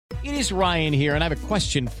It is Ryan here, and I have a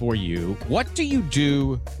question for you. What do you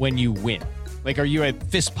do when you win? Like, are you a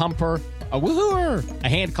fist pumper, a woohooer, a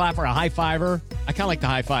hand clapper, a high fiver? I kind of like the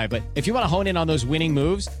high five, but if you want to hone in on those winning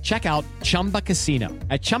moves, check out Chumba Casino.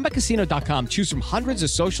 At ChumbaCasino.com, choose from hundreds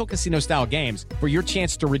of social casino-style games for your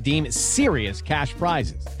chance to redeem serious cash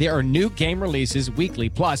prizes. There are new game releases weekly,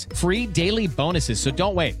 plus free daily bonuses. So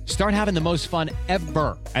don't wait. Start having the most fun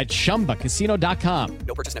ever at ChumbaCasino.com.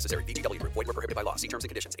 No purchase necessary. VGW Group. Void where prohibited by law. See terms and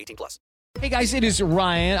conditions. 18+. Hey guys, it is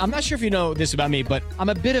Ryan. I'm not sure if you know this about me, but I'm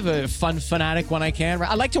a bit of a fun fanatic when I can.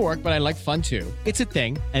 I like to work, but I like fun too. It's a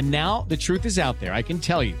thing. And now the truth is out there. I can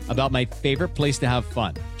tell you about my favorite place to have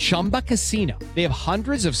fun. Chumba Casino. They have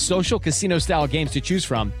hundreds of social casino style games to choose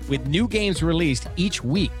from with new games released each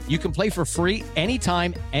week. You can play for free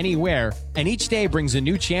anytime, anywhere. And each day brings a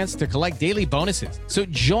new chance to collect daily bonuses. So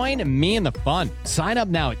join me in the fun. Sign up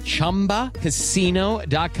now at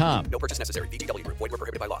ChumbaCasino.com. No purchase necessary. VGW Group. Void where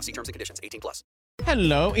prohibited by law. See terms and conditions. 18+.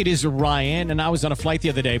 Hello, it is Ryan, and I was on a flight the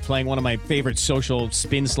other day playing one of my favorite social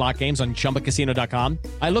spin slot games on ChumbaCasino.com.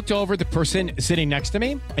 I looked over at the person sitting next to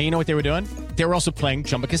me, and you know what they were doing? They were also playing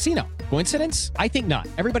Chumba Casino. Coincidence? I think not.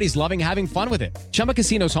 Everybody's loving having fun with it. Chumba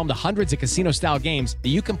Casino is home to hundreds of casino-style games that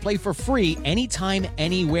you can play for free anytime,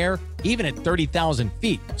 anywhere, even at 30,000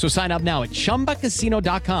 feet. So sign up now at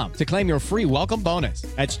ChumbaCasino.com to claim your free welcome bonus.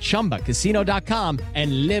 That's ChumbaCasino.com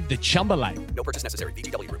and live the Chumba life. No purchase necessary.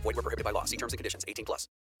 VGW Group. Void where prohibited by law. See terms and conditions. 18+.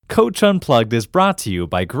 Coach Unplugged is brought to you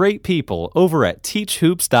by great people over at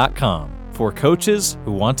TeachHoops.com for coaches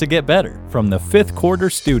who want to get better. From the Fifth Quarter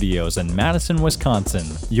Studios in Madison, Wisconsin,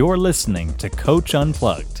 you're listening to Coach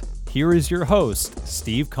Unplugged. Here is your host,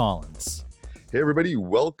 Steve Collins. Hey everybody,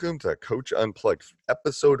 welcome to Coach Unplugged,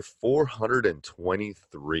 episode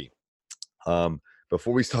 423.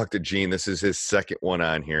 Before we talk to Gene, this is his second one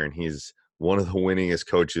on here, and he's one of the winningest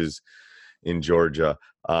coaches in Georgia,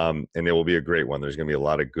 and it will be a great one. There's going to be a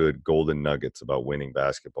lot of good golden nuggets about winning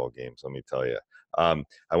basketball games, let me tell you. I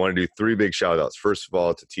want to do three big shout outs. First of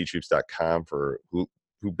all, to teachhoops.com for who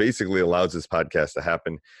basically allows this podcast to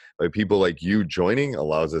happen. By people like you joining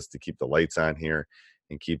allows us to keep the lights on here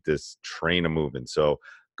and keep this train a moving. So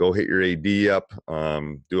go hit your AD up,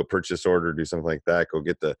 do a purchase order, do something like that. Go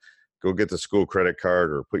get the school credit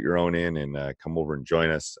card or put your own in and come over and join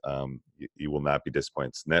us. You will not be disappointed.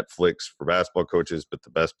 It's Netflix for basketball coaches, but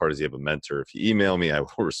the best part is you have a mentor. If you email me, I will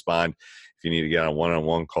respond. If you need to get on a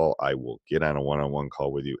one-on-one call, I will get on a one-on-one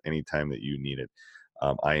call with you anytime that you need it.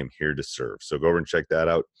 I am here to serve. So go over and check that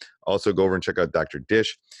out. Also, go over and check out Dr.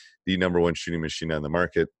 Dish, the number one shooting machine on the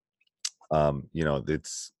market.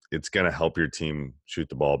 It's going to help your team shoot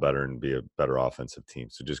the ball better and be a better offensive team.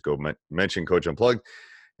 So just go mention Coach Unplugged,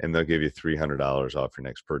 and they'll give you $300 off your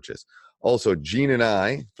next purchase. Also, Gene and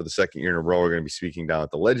I, for the second year in a row, are going to be speaking down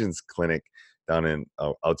at the Legends Clinic down in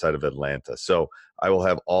outside of Atlanta. So I will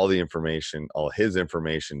have all the information, all his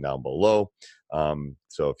information down below.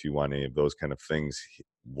 So if you want any of those kind of things,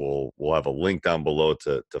 we'll have a link down below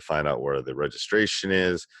to find out where the registration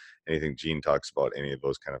is. Anything Gene talks about, any of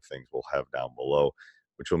those kind of things we'll have down below,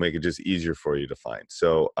 which will make it just easier for you to find.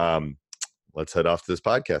 So let's head off to this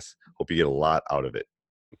podcast. Hope you get a lot out of it.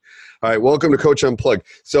 All right, welcome to Coach Unplugged.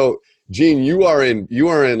 So, Gene, you are in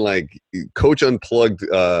like Coach Unplugged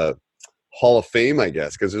Hall of Fame, I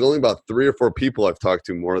guess, because there's only about 3 or 4 people I've talked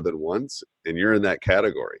to more than once, and you're in that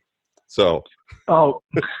category. So, I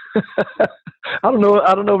don't know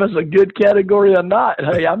if it's a good category or not.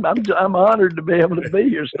 Hey, I'm honored to be able to be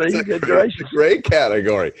here, Steve. Good gracious. Great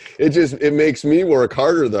category. It makes me work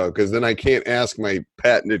harder though, because then I can't ask my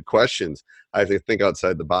patented questions. I have to think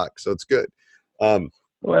outside the box. So it's good.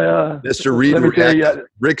 Mr. Read and React.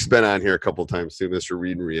 Rick's been on here a couple times too. Mr.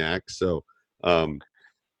 Read and React. So, I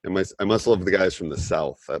must love the guys from the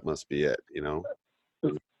South. That must be it. You know.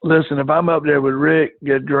 Listen, if I'm up there with Rick,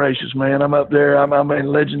 good gracious, man, I'm up there. I'm in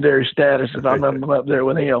legendary status if I'm up there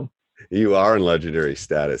with him. You are in legendary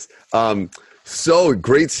status. So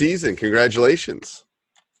great season. Congratulations.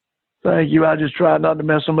 Thank you. I just tried not to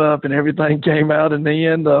mess them up, and everything came out in the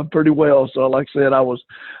end pretty well. So, like I said, I was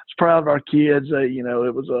proud of our kids.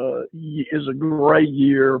 It was a great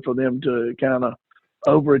year for them to kind of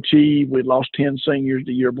overachieve. We'd lost 10 seniors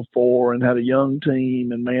the year before and had a young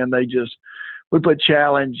team, and man, we put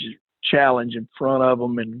challenge in front of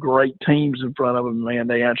them and great teams in front of them. Man,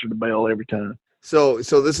 they answered the bell every time. So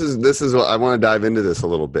this is what I want to dive into this a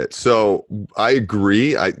little bit. So I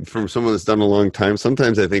agree. From someone that's done a long time,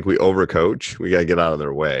 sometimes I think we overcoach. We got to get out of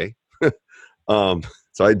their way. So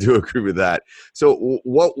I do agree with that. So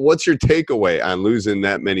what's your takeaway on losing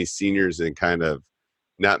that many seniors and kind of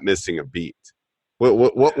not missing a beat?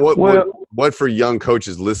 What for young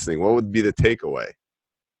coaches listening? What would be the takeaway?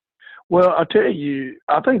 Well, I tell you,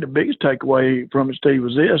 I think the biggest takeaway from it, Steve,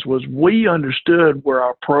 was we understood where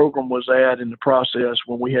our program was at in the process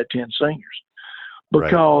when we had 10 seniors.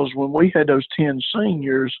 Because when we had those 10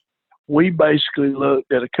 seniors, we basically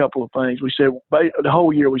looked at a couple of things. We said the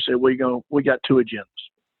whole year we said we got two agendas.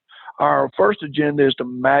 Our first agenda is to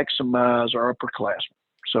maximize our upperclassmen.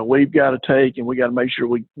 So we've got to take and we got to make sure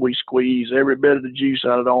we squeeze every bit of the juice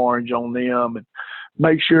out of the orange on them and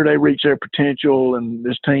make sure they reach their potential and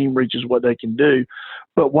this team reaches what they can do.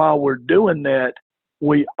 But while we're doing that,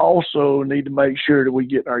 we also need to make sure that we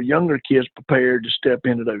get our younger kids prepared to step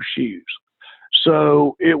into those shoes.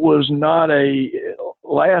 So it was not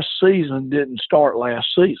last season didn't start last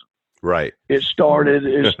season. Right. It started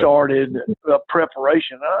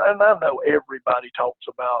preparation. And I know everybody talks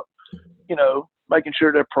about, making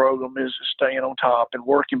sure their program is staying on top and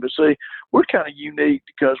working. But see, we're kind of unique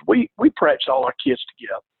because we practice all our kids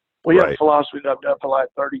together. We have a philosophy that I've done for like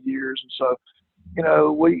 30 years. And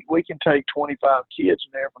so, we can take 25 kids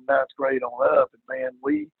in there from ninth grade on up, and man,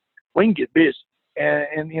 we can get busy. And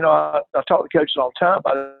I talk to coaches all the time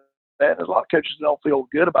about that. There's a lot of coaches that don't feel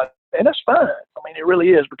good about it, and that's fine. I mean, it really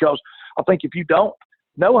is, because I think if you don't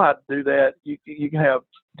know how to do that, you can have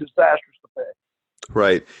disastrous effects.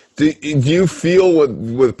 Right. Do you feel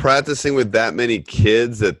with practicing with that many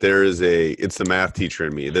kids that it's the math teacher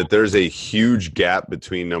in me, that there's a huge gap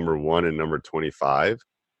between number 1 and number 25?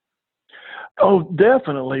 Oh,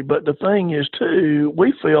 definitely. But the thing is, too,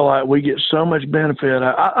 we feel like we get so much benefit.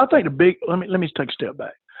 I think let me take a step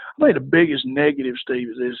back. I think the biggest negative, Steve,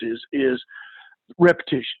 is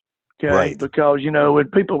repetition. Okay. Right. Because, when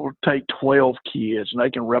people take 12 kids and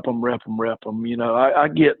they can rep them, I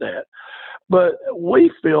get that. But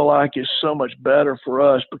we feel like it's so much better for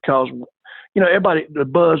us because, everybody, the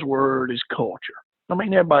buzzword is culture. I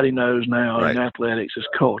mean, everybody knows now in athletics is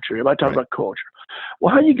culture. Everybody talks about culture.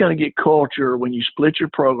 Well, how are you going to get culture when you split your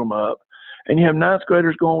program up and you have ninth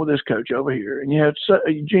graders going with this coach over here and you have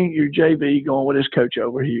your JV going with this coach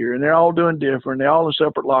over here, and they're all doing different. They're all in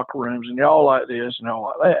separate locker rooms and they're all like this and all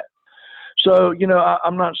like that. So,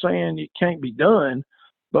 I'm not saying it can't be done,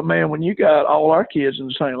 but man, when you got all our kids in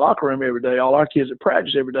the same locker room every day, all our kids at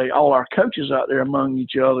practice every day, all our coaches out there among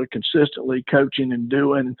each other consistently coaching and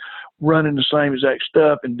doing, running the same exact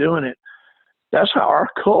stuff and doing it, that's how our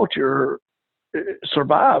culture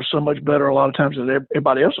survives so much better a lot of times than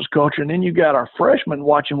everybody else's culture. And then you got our freshmen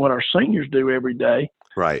watching what our seniors do every day.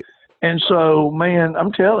 Right. And so, man,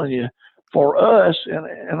 I'm telling you, for us, and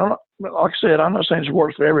I'm not, like I said, I'm not saying this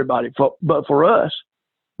works for everybody, but for us,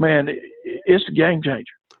 man, it's a game changer.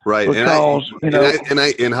 Right. Because,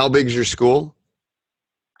 and how big is your school?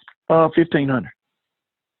 1,500.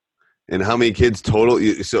 And how many kids total?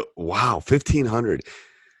 So, wow, 1,500.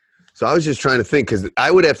 So I was just trying to think, because I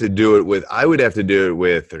would have to do it with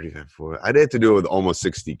 35, 40. I'd have to do it with almost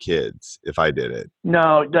 60 kids if I did it.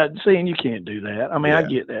 No, and you can't do that. I mean, I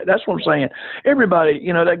get that. That's what I'm saying. Everybody,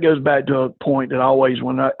 that goes back to a point that always,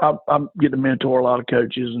 when I get to mentor a lot of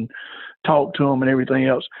coaches and talk to them and everything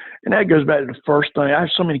else, and that goes back to the first thing. I have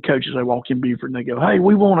so many coaches, they walk in Beaufort and they go, "Hey,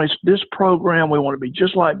 we want this program. We want to be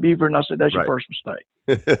just like Beaufort." And I said, "That's your first mistake."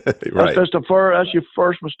 Right. That's your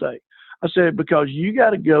first mistake. I said, because you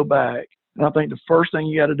got to go back, and I think the first thing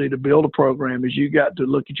you got to do to build a program is you got to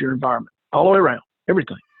look at your environment all the way around,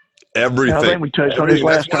 everything. Everything. And I think we touched on this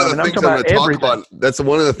last time, and I'm talking about everything. That's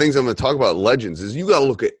one of the things I'm going to talk about. Legends is you got to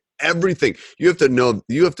look at everything. You have to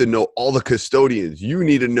know all the custodians. You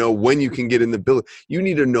need to know when you can get in the building. You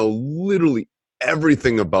need to know literally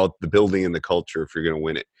everything about the building and the culture if you're going to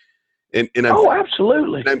win it. And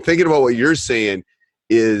absolutely. And I'm thinking about what you're saying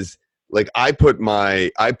is, like, I put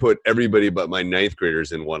everybody but my ninth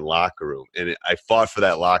graders in one locker room, and I fought for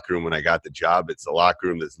that locker room when I got the job. It's a locker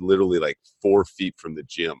room that's literally like 4 feet from the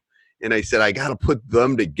gym. And I said, I got to put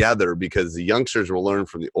them together because the youngsters will learn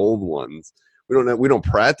from the old ones. We don't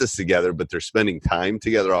practice together, but they're spending time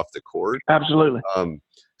together off the court. Absolutely.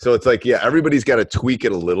 So it's like, everybody's got to tweak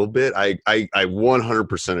it a little bit. I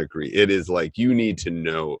 100% agree. It is like, you need to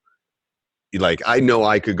know, like, I know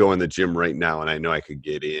I could go in the gym right now and I know I could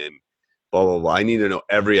get in. Blah, blah, blah. I need to know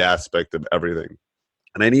every aspect of everything.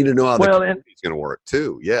 And I need to know how the company's going to work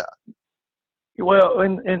too. Yeah. Well,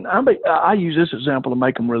 and I use this example to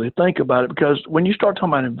make them really think about it, because when you start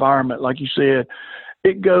talking about environment, like you said,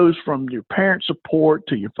 it goes from your parent support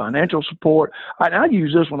to your financial support. I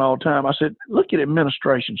use this one all the time. I said, look at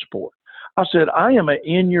administration support. I said, I am an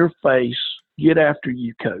in-your-face,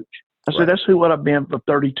 get-after-you coach. I said, that's what I've been for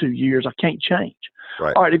 32 years. I can't change.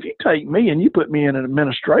 Right. All right, if you take me and you put me in an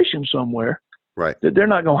administration somewhere, right, that they're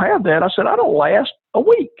not going to have that. I said, I don't last a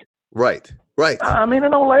week. Right. Right. I mean, it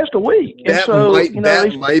don't last a week. And That so, might you know,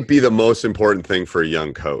 might be the most important thing for a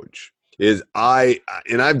young coach. Is I've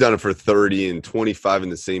done it for 30 and 25 in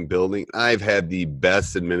the same building. I've had the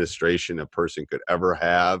best administration a person could ever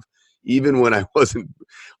have, even when I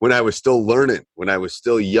was still learning, when I was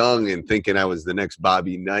still young and thinking I was the next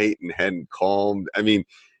Bobby Knight and hadn't calmed. I mean,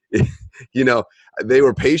 you know, they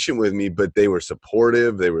were patient with me, but they were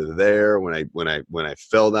supportive. They were there when I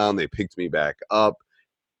fell down. They picked me back up.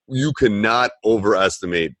 You cannot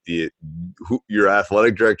overestimate your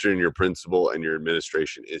athletic director and your principal and your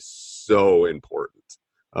administration is so important.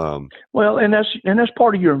 Well, and that's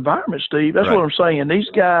part of your environment, Steve. That's Right. what I'm saying. These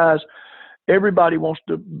guys, everybody wants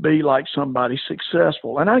to be like somebody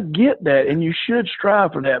successful, and I get that, and you should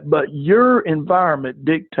strive for that. But your environment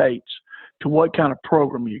dictates to what kind of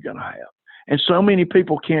program you're going to have. And so many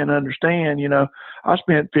people can't understand. You know, I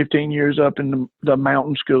spent 15 years up in the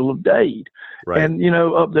Mountain School of Dade. Right. And, you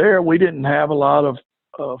know, up there, we didn't have a lot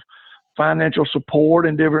of financial support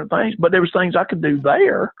and different things, but there was things I could do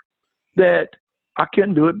there that I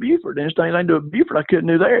couldn't do at Buford. And there's things I can do at Buford I couldn't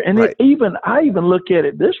do there. And Right. I even look at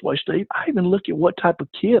it this way, Steve. I even look at what type of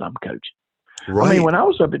kid I'm coaching. Right. I mean, when I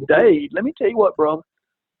was up at Dade, let me tell you what, brother,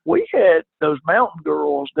 we had those mountain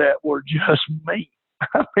girls that were just mean.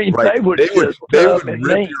 I mean, Right. they would they would tough and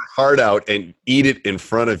rip mean. your heart out and eat it in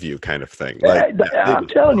front of you, kind of thing. Like, I'm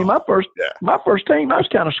telling you, my first team, I was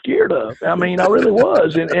kind of scared of. I mean, I really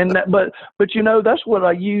was, but you know, that's what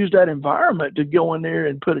I used that environment to go in there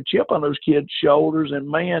and put a chip on those kids' shoulders, and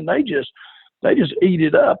man, they just eat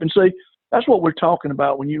it up. And see, that's what we're talking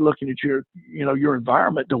about when you're looking at your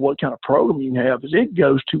environment to what kind of program you have. Is it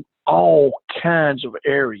goes to all kinds of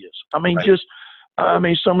areas. I mean,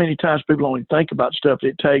 Right. so many times people only think about stuff that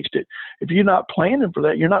it takes to. If you're not planning for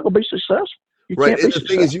that, you're not going to be successful. You Right. can't And be the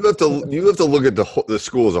thing is, successful. you have to look at the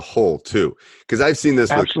school as a whole too, because I've seen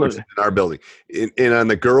this with Absolutely. coaches in our building. And on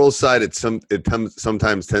the girls' side,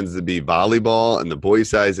 sometimes tends to be volleyball, and the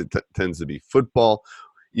boys' side it tends to be football.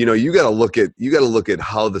 You know, you got to look at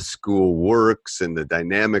how the school works and the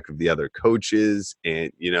dynamic of the other coaches,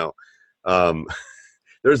 and you know,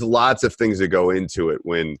 there's lots of things that go into it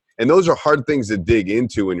and those are hard things to dig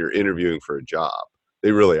into when you're interviewing for a job.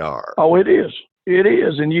 They really are. Oh, it is. It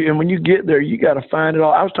is. And when you get there, you got to find it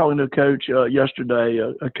all. I was talking to a coach yesterday,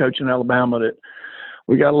 a coach in Alabama that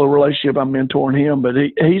we got a little relationship. I'm mentoring him, but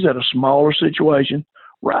he's at a smaller situation.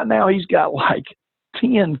 Right now, he's got like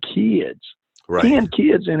 10 kids. Right. 10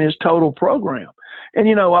 kids in his total program. And,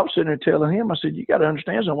 you know, I was sitting there telling him, I said, you got to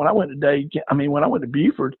understand something. When I went to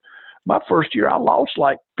Buford, my first year, I lost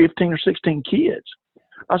like 15 or 16 kids.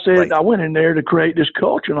 I said, Right. I went in there to create this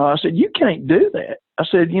culture. And I said, you can't do that. I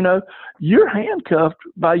said, you know, you're handcuffed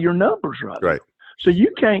by your numbers right now. Right. So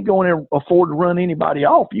you can't go in there and afford to run anybody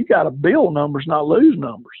off. You got to build numbers, not lose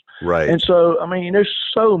numbers. Right. And so, I mean, there's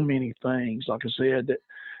so many things, like I said,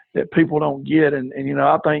 that people don't get. And, you know,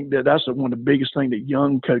 I think that's one of the biggest things that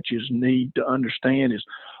young coaches need to understand is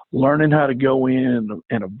learning how to go in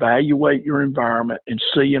and evaluate your environment and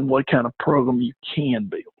seeing what kind of program you can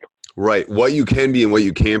build. Right. What you can be and what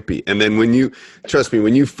you can't be. And then when you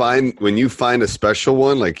find a special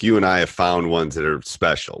one, like you and I have found ones that are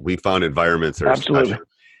special. We found environments that are Absolutely. special.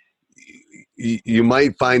 You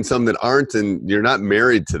might find some that aren't, and you're not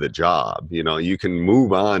married to the job. You know, you can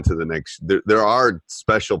move on to the next. There are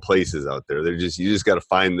special places out there. You just got to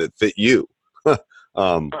find that fit you.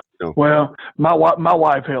 You know. Well, my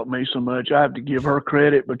wife helped me so much. I have to give her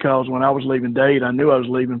credit because when I was leaving Dade, I knew I was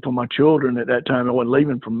leaving for my children at that time. I wasn't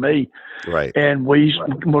leaving for me. Right. And we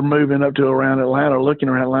were moving up to around Atlanta, looking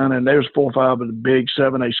around Atlanta, and there was 4 or 5 of the big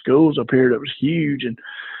 7A schools up here that was huge. And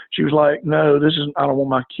she was like, no, I don't want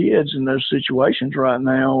my kids in those situations right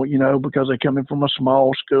now, you know, because they're coming from a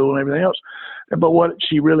small school and everything else. But what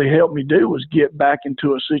she really helped me do was get back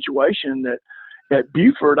into a situation that at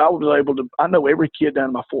Buford, I was able to, I know every kid down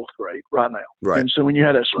in my 4th grade right now. Right. And so when you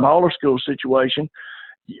had a smaller school situation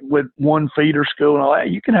with one feeder school and all that,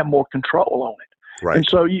 you can have more control on it. Right. And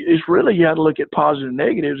so it's really, you have to look at positives and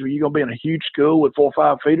negatives. Are you going to be in a huge school with 4 or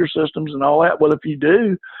 5 feeder systems and all that? Well, if you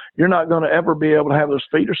do, you're not going to ever be able to have those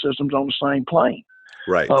feeder systems on the same plane.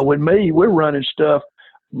 Right. With me, we're running stuff.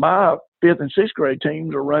 My 5th and 6th grade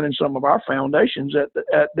teams are running some of our foundations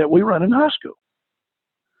that we run in high school.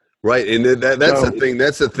 Right, and that's the thing.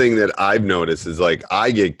 That's the thing that I've noticed is like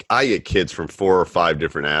I get kids from 4 or 5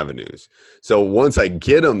 different avenues. So once I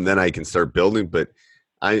get them, then I can start building. But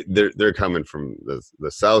they're coming from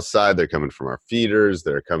the south side. They're coming from our feeders.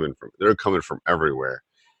 They're coming from everywhere,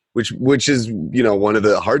 which is, you know, one of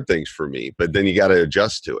the hard things for me. But then you got to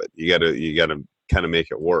adjust to it. You got to kind of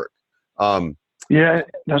make it work. Yeah,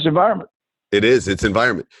 that's environment. It is. It's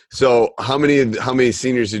environment. So how many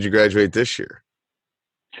seniors did you graduate this year?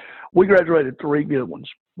 We graduated 3 good ones.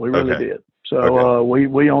 We really Okay. did. So Okay.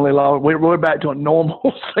 we only lost. We're back to a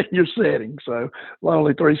normal senior setting. So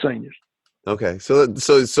only 3 seniors. Okay. So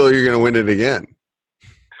you're going to win it again.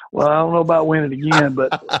 Well, I don't know about winning again,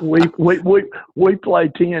 but we play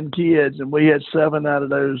 10 kids, and we had 7 out of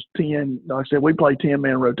those 10. Like I said, we play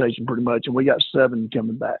 10-man rotation pretty much, and we got 7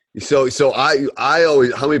 coming back. So I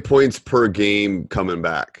always, how many points per game coming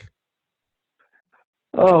back?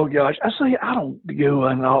 Oh gosh, I don't go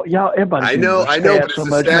and all y'all. Everybody. I know, but it's so the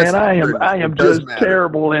much, stats man. I part. am It does just matter.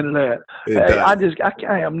 terrible into that. It Hey, does.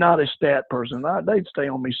 I am not a stat person. They'd stay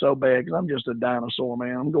on me so bad because I'm just a dinosaur,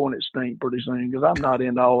 man. I'm going extinct pretty soon because I'm not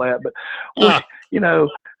into all that. But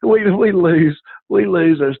we lose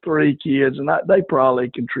those 3 kids, and they probably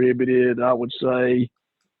contributed. I would say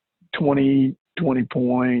 20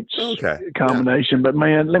 points combination. But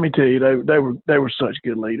man, let me tell you, they were such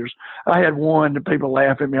good leaders. I had one that people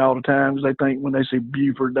laugh at me all the time because they think when they see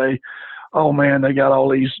Buford, oh man, they got all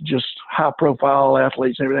these just high profile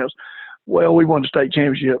athletes and everything else. Well, we won the state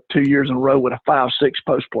championship 2 years in a row with a 5'6"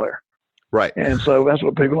 post player. Right. And so that's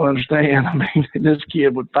what people understand. I mean, this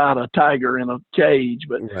kid would fight a tiger in a cage,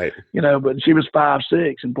 but Right. but she was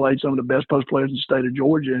 5'6" and played some of the best post players in the state of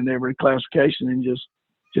Georgia in every classification and just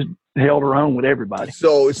held her own with everybody.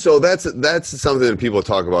 So that's something that people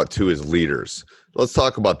talk about too, is leaders. Let's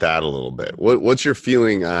talk about that a little bit. What's your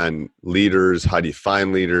feeling on leaders? How do you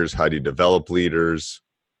find leaders? How do you develop leaders?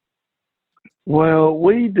 Well,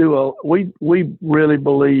 we really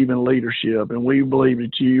believe in leadership, and we believe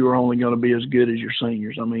that you are only going to be as good as your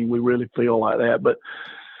seniors. I mean, we really feel like that. But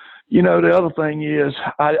the other thing is,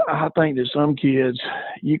 I think that some kids,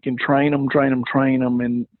 you can train them,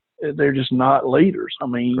 and they're just not leaders. I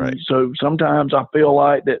mean, Right. So sometimes I feel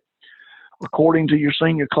like that according to your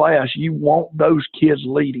senior class, you want those kids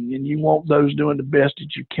leading and you want those doing the best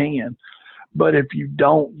that you can. But if you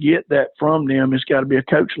don't get that from them, it's got to be a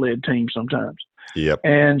coach-led team sometimes. Yep.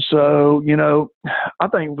 And so, I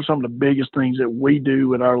think some of the biggest things that we do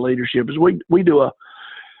with our leadership is we do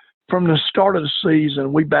from the start of the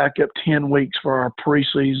season, we back up 10 weeks for our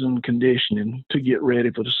preseason conditioning to get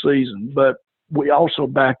ready for the season. But we also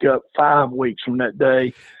back up 5 weeks from that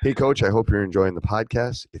day. Hey, Coach, I hope you're enjoying the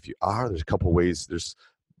podcast. If you are, there's a couple ways. There's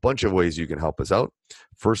a bunch of ways you can help us out.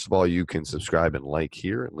 First of all, you can subscribe and like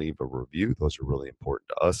here and leave a review. Those are really important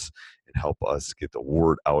to us and help us get the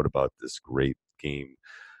word out about this great game.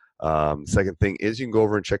 Second thing is you can go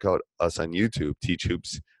over and check out us on YouTube, Teach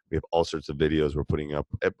Hoops. We have all sorts of videos we're putting up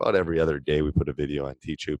about every other day. We put a video on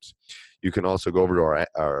Teach Hoops. You can also go over to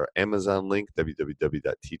our Amazon link,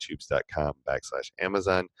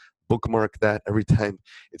 www.teachhoops.com/Amazon. Bookmark that every time.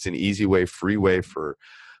 It's an easy way, free way for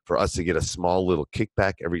us to get a small little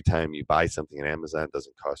kickback every time you buy something on Amazon. It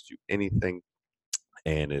doesn't cost you anything,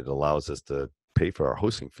 and it allows us to pay for our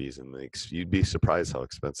hosting fees, and you'd be surprised how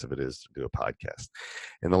expensive it is to do a podcast.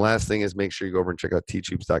 And the last thing is make sure you go over and check out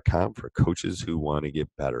teachhoops.com for coaches who want to get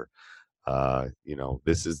better.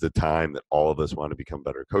 This is the time that all of us want to become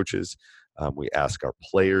better coaches. We ask our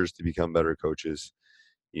players to become better coaches,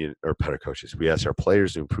 or better coaches. We ask our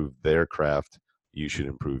players to improve their craft. You should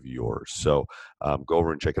improve yours. So go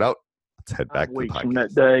over and check it out. Let's head back to the podcast. From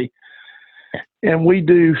that day. And we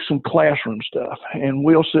do some classroom stuff. And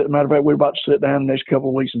matter of fact, we're about to sit down the next couple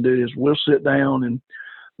of weeks and do this. We'll sit down and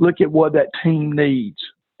look at what that team needs.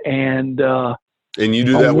 And you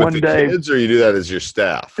do that with the day, kids, or you do that as your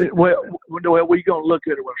staff? We're going to look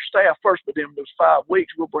at it with our staff first, but then those 5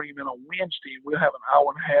 weeks, we'll bring them in on Wednesday, and we'll have an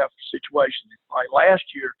hour and a half situation. Like last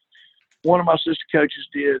year, one of my assistant coaches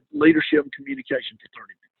did leadership and communication for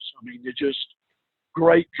 30 minutes. I mean, it's just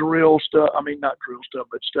great drill stuff. I mean, not drill stuff,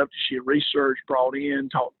 but stuff that she had researched, brought in,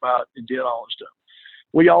 talked about, and did all this stuff.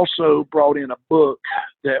 We also brought in a book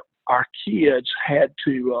that our kids had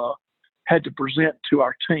to present to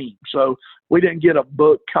our team. So we didn't get a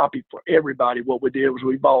book copy for everybody. What we did was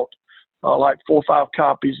we bought like 4 or 5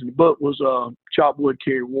 copies, and the book was Chop Wood,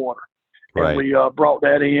 Carry Water. And Right. we brought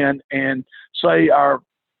that in, and say our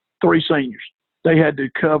 3 seniors, they had to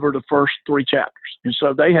cover the first 3 chapters. And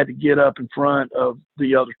so they had to get up in front of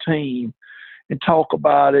the other team and talk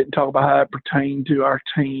about it, and talk about how it pertained to our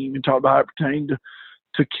team, and talk about how it pertained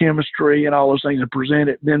to chemistry and all those things, and present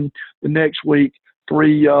it. Then the next week,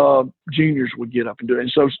 3 juniors would get up and do it.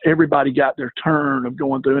 And so everybody got their turn of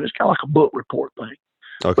going through, and it's kind of like a book report thing.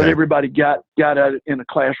 Okay. But everybody got at it in a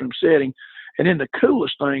classroom setting. And then the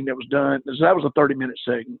coolest thing that was done is that was a 30-minute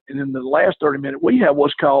segment. And in the last 30 minutes, we have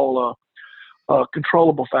what's called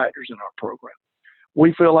controllable factors in our program.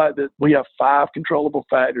 We feel like that we have 5 controllable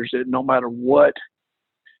factors that no matter what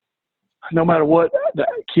no matter what the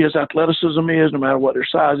kids' athleticism is, no matter what their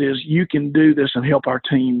size is, you can do this and help our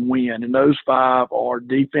team win. And those 5 are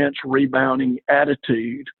defense, rebounding,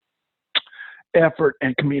 attitude, effort,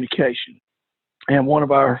 and communication. And one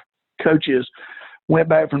of our coaches went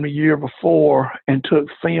back from the year before and took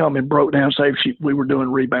film and broke down, say we were doing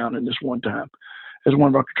rebounding this one time as one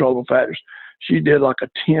of our controllable factors. She did like a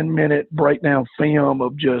 10-minute breakdown film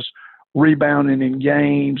of just rebounding in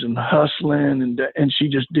games and hustling, and she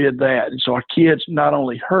just did that. And so our kids not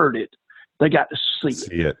only heard it, they got to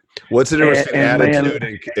see it. What's the difference between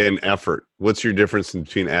attitude and effort? What's your difference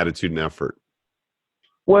between attitude and effort?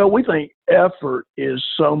 Well, we think effort is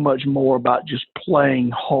so much more about just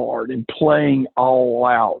playing hard and playing all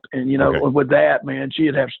out. And, with that, man,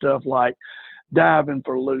 she'd have stuff like diving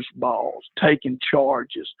for loose balls, taking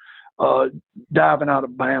charges, diving out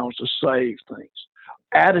of bounds to save things.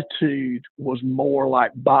 Attitude was more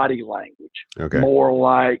like body language, more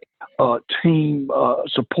like team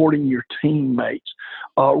supporting your teammates,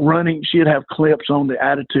 running. She'd have clips on the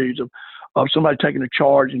attitudes of somebody taking a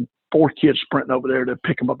charge and 4 kids sprinting over there to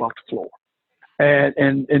pick them up off the floor,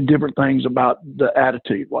 and different things about the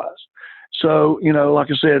attitude wise. So, like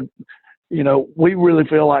I said, we really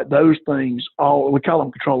feel like those things, we call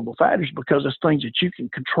them controllable factors because it's things that you can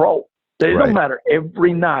control. They don't matter.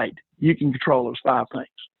 Every night you can control those 5 things.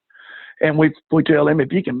 And we tell them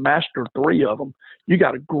if you can master 3 of them, you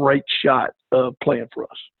got a great shot of playing for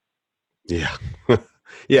us. Yeah.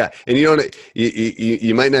 Yeah, and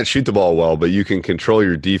you might not shoot the ball well, but you can control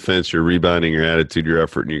your defense, your rebounding, your attitude, your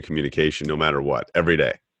effort, and your communication no matter what. Every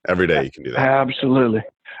day you can do that. Absolutely.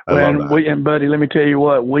 love that. And buddy, let me tell you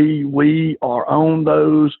what, we are on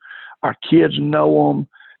those. Our kids know them.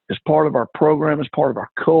 It's part of our program. It's part of our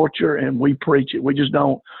culture, and we preach it. We just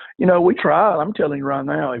don't, we try. I'm telling you right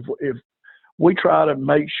now, if we try to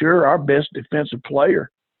make sure our best defensive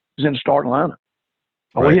player is in the starting lineup.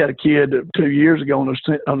 Right. We had a kid 2 years ago on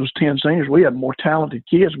those 10 seniors. We had more talented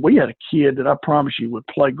kids. We had a kid that I promise you would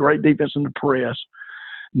play great defense in the press,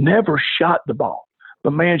 never shot the ball.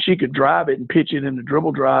 But, man, she could drive it and pitch it in the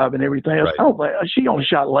dribble drive and everything else. Right. She only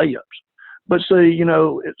shot layups. But, see,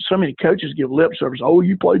 so many coaches give lip service. Oh,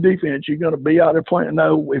 you play defense, you're going to be out there playing.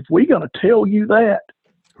 No, if we're going to tell you that,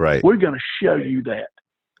 right, we're going to show you that.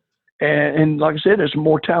 And like I said, there's some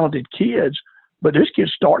more talented kids. But this kid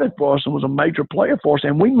started for us and was a major player for us,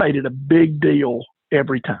 and we made it a big deal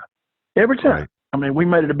every time. Every time. Right. I mean, we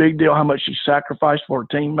made it a big deal how much she sacrificed for her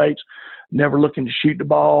teammates, never looking to shoot the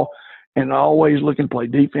ball, and always looking to play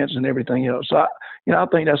defense and everything else. So, I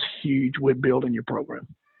think that's huge with building your program.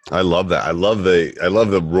 I love that. I love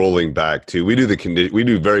the rolling back too. We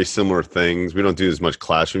do very similar things. We don't do as much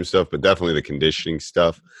classroom stuff, but definitely the conditioning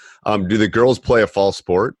stuff. Do the girls play a fall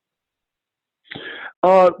sport?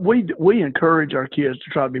 We encourage our kids to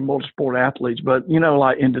try to be multi-sport athletes, but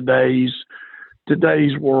like in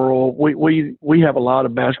today's world, we have a lot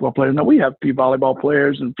of basketball players. Now we have a few volleyball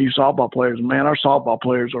players and a few softball players. Man, our softball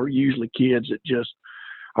players are usually kids that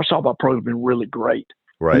our softball program has been really great.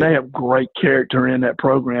 Right. And they have great character in that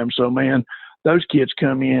program. So, man, those kids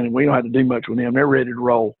come in and we don't have to do much with them. They're ready to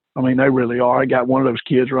roll. I mean, they really are. I got one of those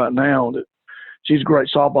kids right now that she's a great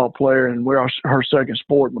softball player, and we're her second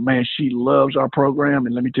sport. But, man, she loves our program.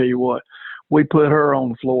 And let me tell you what, we put her on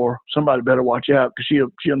the floor. Somebody better watch out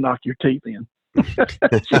because she'll knock your teeth in.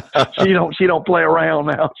 she don't play around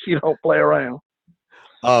now. She don't play around.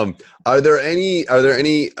 Are there any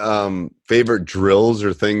favorite drills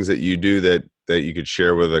or things that you do that you could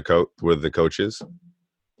share with the coaches?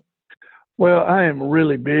 Well, I am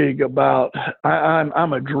really big about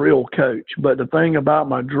I'm a drill coach, but the thing about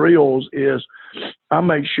my drills is I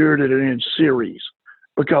make sure that they're in series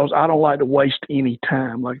because I don't like to waste any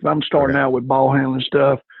time. Like if I'm starting out with ball handling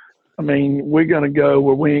stuff, I mean, we're going to go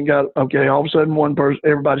where we ain't got, okay, all of a sudden one person,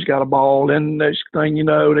 everybody's got a ball. Then next thing you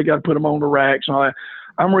know, they got to put them on the racks. And all that.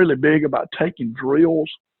 I'm really big about taking drills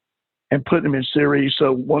and putting them in series.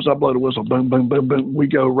 So once I blow the whistle, boom, boom, boom, boom, we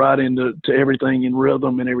go right into everything in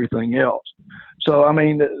rhythm and everything else. So,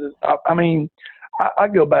 I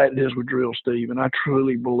go back to this with drill, Steve, and I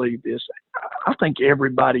truly believe this. I think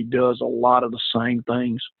everybody does a lot of the same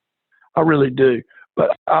things. I really do.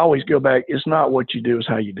 But I always go back, it's not what you do, it's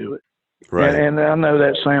how you do it. Right. And I know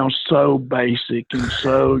that sounds so basic and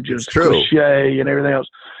so just cliche and everything else.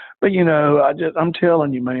 But, I'm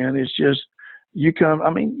telling you, man, it's just, you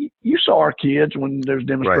saw our kids when they was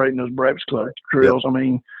demonstrating those Breakfast Club drills. Yep. I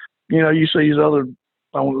mean, you see these other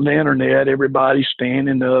on the internet, everybody's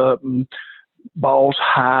standing up and balls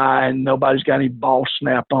high and nobody's got any ball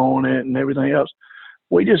snap on it and everything else.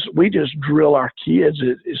 we just drill our kids.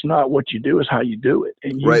 It's not what you do, it's how you do it.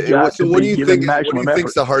 And Right. So what do you think? What do you effort.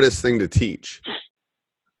 think's the hardest thing to teach?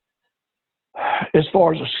 As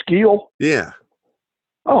far as a skill, Yeah.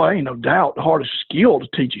 oh, ain't no doubt. The hardest skill to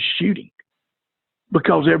teach is shooting,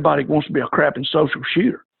 because everybody wants to be a crapping social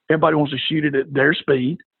shooter. Everybody wants to shoot it at their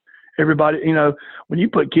speed. Everybody, when you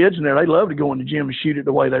put kids in there, they love to go in the gym and shoot it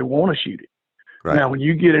the way they want to shoot it. Right. Now, when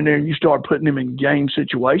you get in there and you start putting them in game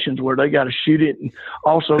situations where they got to shoot it, and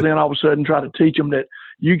also then all of a sudden try to teach them that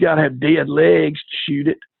you got to have dead legs to shoot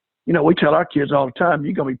it. We tell our kids all the time,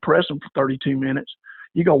 you're going to be pressing for 32 minutes.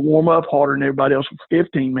 You're going to warm up harder than everybody else for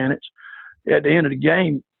 15 minutes. At the end of the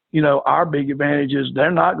game, our big advantage is they're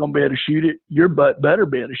not going to be able to shoot it. Your butt better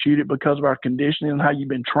be able to shoot it because of our conditioning and how you've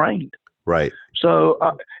been trained. Right. So,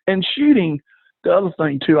 and shooting, the other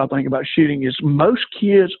thing too, I think about shooting is most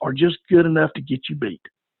kids are just good enough to get you beat.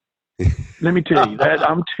 Let me tell you that.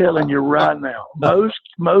 I'm telling you right now,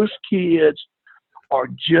 most kids are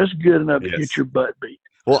just good enough to get your butt beat.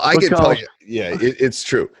 Well, I can tell you, yeah, it's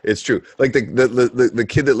true. It's true. Like the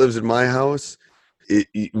kid that lives in my house,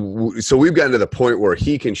 so we've gotten to the point where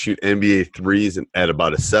he can shoot NBA threes at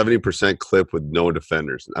about a 70% clip with no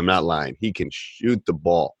defenders. I'm not lying. He can shoot the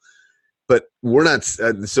ball. But we're not.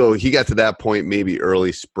 So he got to that point maybe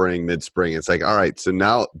early spring, mid spring. It's like, all right. So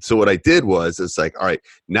what I did was, it's like, all right,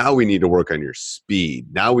 now we need to work on your speed.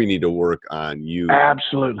 Now we need to work on you.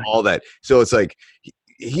 Absolutely. All that. So it's like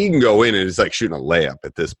he can go in and it's like shooting a layup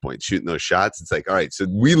at this point, shooting those shots. It's like, all right. So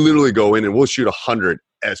we literally go in and we'll shoot 100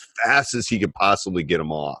 as fast as he could possibly get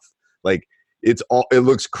them off. Like it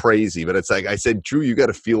looks crazy, but it's like I said, Drew, you got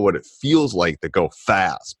to feel what it feels like to go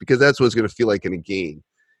fast, because that's what it's going to feel like in a game.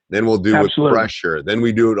 Then we'll do it with pressure. Then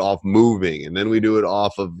we do it off moving. And then we do it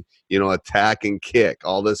off of, attack and kick,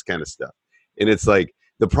 all this kind of stuff. And it's like,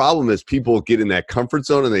 the problem is people get in that comfort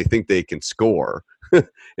zone and they think they can score. And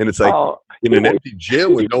it's like, in an empty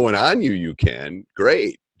gym with no one on you, you can.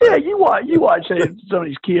 Great. Yeah, you watch some of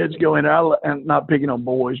these kids go in there, and not picking on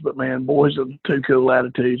boys, but, man, boys are two cool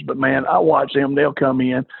attitudes. But, man, I watch them. They'll come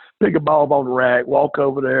in, pick a ball off the rack, walk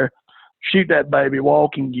over there, shoot that baby,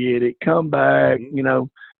 walk and get it, come back,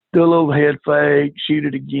 do a little head fake, shoot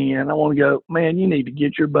it again. I want to go, man, you need to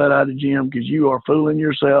get your butt out of the gym because you are fooling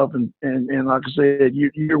yourself. And like I said,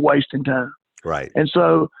 you're wasting time. Right. And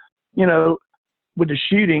so, with the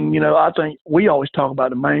shooting, I think we always talk about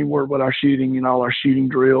the main word with our shooting, all our shooting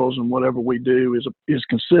drills and whatever we do is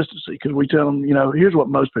consistency. Because we tell them, here's what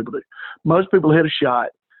most people do. Most people hit a shot,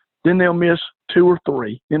 then they'll miss 2 or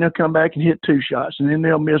 3. Then they'll come back and hit 2 shots, and then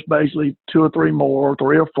they'll miss basically 2 or 3 more, or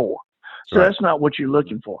 3 or 4. So that's not what you're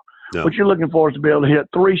looking for. No. What you're looking for is to be able to hit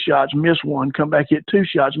 3 shots, miss 1, come back, hit 2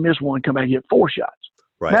 shots, miss 1, come back, hit 4 shots.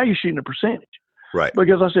 Right. Now you're shooting a percentage. Right.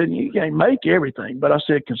 Because I said, you can't make everything, but I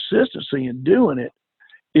said consistency in doing it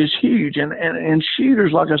is huge. And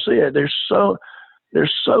shooters, like I said, there's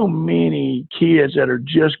so many kids that are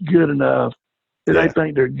just good enough that they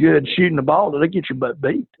think they're good shooting the ball that they get your butt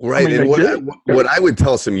beat. Right. I mean, and what I would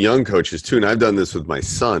tell some young coaches too, and I've done this with my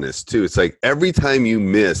son, is too, it's like every time you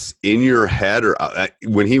miss in your head, or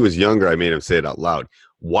when he was younger, I made him say it out loud.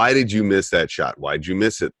 Why did you miss that shot? Why did you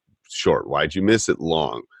miss it short? Why did you miss it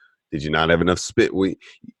long? Did you not have enough spit?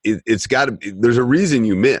 It's got to. There's a reason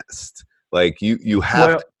you missed. Like you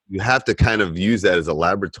have to kind of use that as a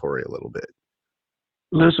laboratory a little bit.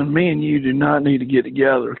 Listen, me and you do not need to get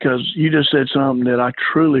together, because you just said something that I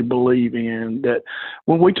truly believe in, that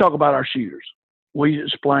when we talk about our shooters, we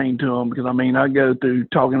explain to them, because, I go through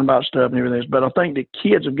talking about stuff and everything, but I think the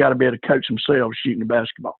kids have got to be able to coach themselves shooting the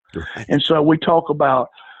basketball. Right. And so we talk about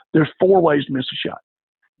there's 4 ways to miss a shot.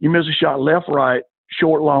 You miss a shot left, right,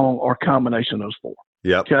 short, long, or a combination of those 4.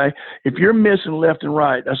 Yep. Okay. If you're missing left and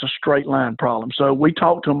right, that's a straight line problem. So we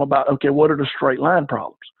talk to them about, okay, what are the straight line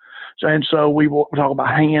problems? And so we talk about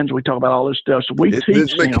hands. We talk about all this stuff. So we teach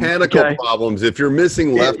it's mechanical problems. If you're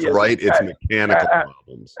missing left, right, it's mechanical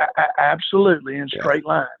problems. Absolutely, in straight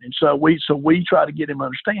line. And so we try to get them to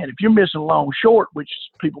understand. If you're missing long, short, which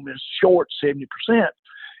people miss short 70%,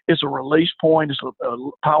 it's a release point. It's a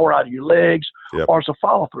power out of your legs, or it's a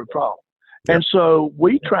follow through problem. Yep. And so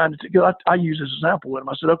we trying to – I use this example with them.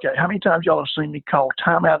 I said, okay, how many times y'all have seen me call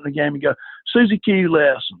timeout in the game and go, Susie Q,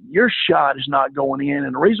 listen, your shot is not going in,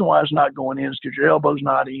 and the reason why it's not going in is because your elbow's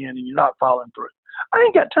not in and you're not following through. I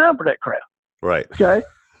ain't got time for that crap. Right. Okay?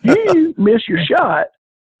 You miss your shot,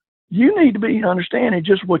 you need to be understanding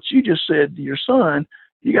just what you just said to your son.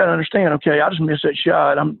 You got to understand, okay, I just missed that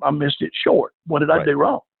shot. I missed it short. What did I do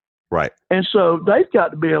wrong? Right. And so they've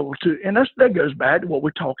got to be able to, and that goes back to what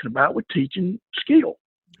we're talking about with teaching skill.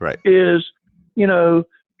 Right. Is,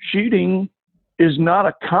 shooting is not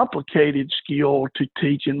a complicated skill to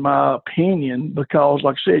teach, in my opinion, because,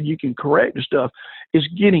 like I said, you can correct the stuff. It's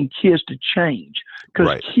getting kids to change,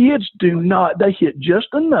 because kids do not, they hit just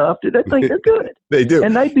enough that they think they're good. They do.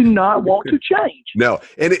 And they do not want to change. No.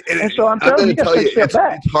 And so I'm telling you,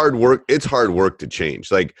 it's hard work. It's hard work to change.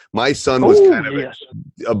 Like my son was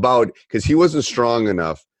because he wasn't strong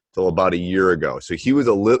enough till about a year ago. So he was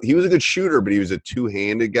a good shooter, but he was a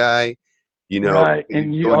two-handed guy, you know. Right.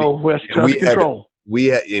 And he had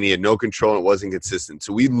no control, and it wasn't consistent.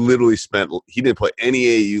 So we literally he didn't play any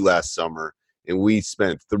AAU last summer, and we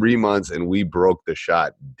spent 3 months and we broke the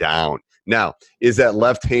shot down. Now, is that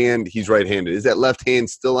left hand? He's right-handed. Is that left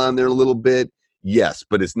hand still on there a little bit? Yes,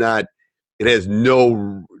 but it's not. It has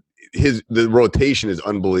the rotation is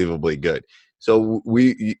unbelievably good. So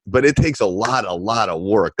but it takes a lot of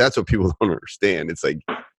work. That's what people don't understand. It's like,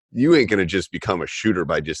 you ain't gonna just become a shooter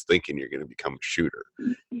by just thinking you're gonna become a shooter.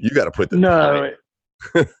 You got to put the time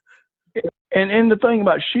in. And the thing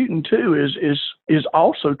about shooting too is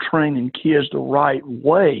also training kids the right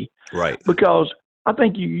way. Right. Because I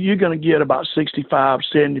think you're going to get about 65,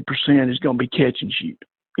 70% is going to be catch and shoot.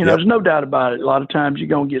 You know, There's no doubt about it. A lot of times you're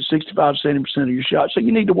going to get 65, 70% of your shots. So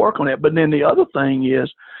you need to work on that. But then the other thing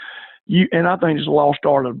is, and I think it's a lost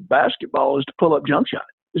art of basketball, is to pull up jump shot.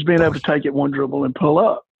 Is being able to take it one dribble and pull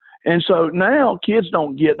up. And so now kids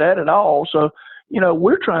don't get that at all. So, you know,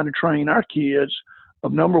 we're trying to train our kids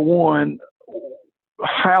of, number one,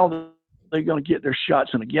 how they're going to get their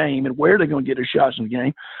shots in a game and where they're going to get their shots in the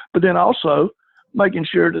game, but then also making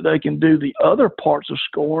sure that they can do the other parts of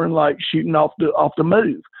scoring, like shooting off the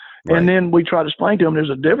move. Right. And then we try to explain to them there's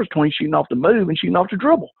a difference between shooting off the move and shooting off the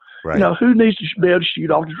dribble. Right. You know, who needs to be able to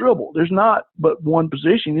shoot off the dribble? There's not but one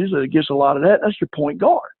position usually that gets a lot of that. That's your point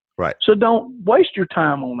guard. Right. So don't waste your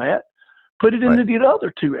time on that. Put it into the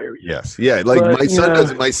other two areas. Yes. Yeah. Like my son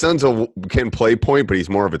doesn't. My son's can play point, but he's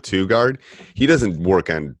more of a two guard. He doesn't work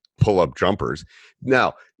on pull up jumpers.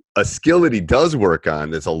 Now, a skill that he does work on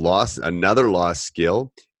that's another lost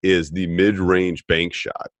skill is the mid range bank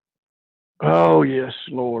shot. Oh yes,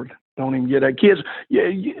 Lord. Don't even get that. Kids,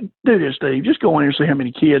 do this, Steve. Just go in here and see how many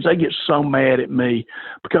kids. They get so mad at me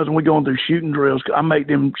because when we're going through shooting drills, I make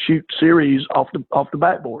them shoot series off the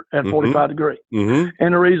backboard at 45 degree. Mm-hmm.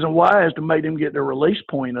 And the reason why is to make them get their release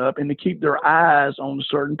point up and to keep their eyes on a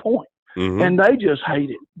certain point. Mm-hmm. And they just hate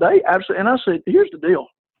it. They absolutely. And I said, here's the deal.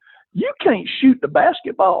 You can't shoot the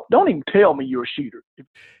basketball. Don't even tell me you're a shooter.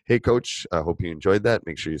 Hey, Coach, I hope you enjoyed that.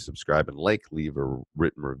 Make sure you subscribe and leave a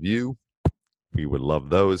written review. We would love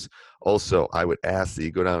those. Also, I would ask that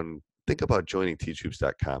you go down and think about joining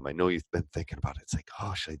teachhoops.com. I know you've been thinking about it. It's like,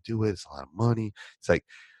 oh, should I do it? It's a lot of money. It's like,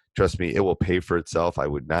 trust me, it will pay for itself. I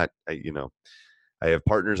would not, I have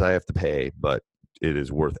partners I have to pay, but it is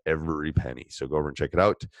worth every penny. So go over and check it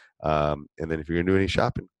out. And then if you're going to do any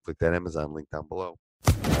shopping, click that Amazon link down below.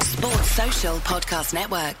 Sports Social Podcast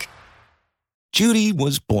Network. Judy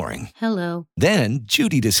was boring. Hello. Then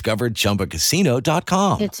Judy discovered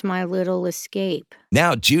ChumbaCasino.com. It's my little escape.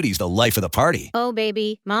 Now Judy's the life of the party. Oh,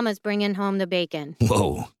 baby, mama's bringing home the bacon.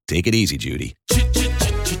 Whoa, take it easy, Judy.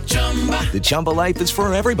 The Chumba life is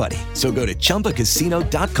for everybody. So go to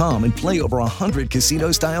ChumbaCasino.com and play over 100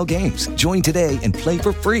 casino-style games. Join today and play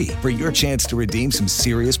for free for your chance to redeem some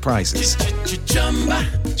serious prizes.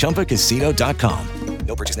 ChumbaCasino.com.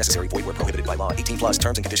 No purchase necessary. Void where prohibited by law. 18+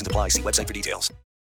 terms and conditions apply. See website for details.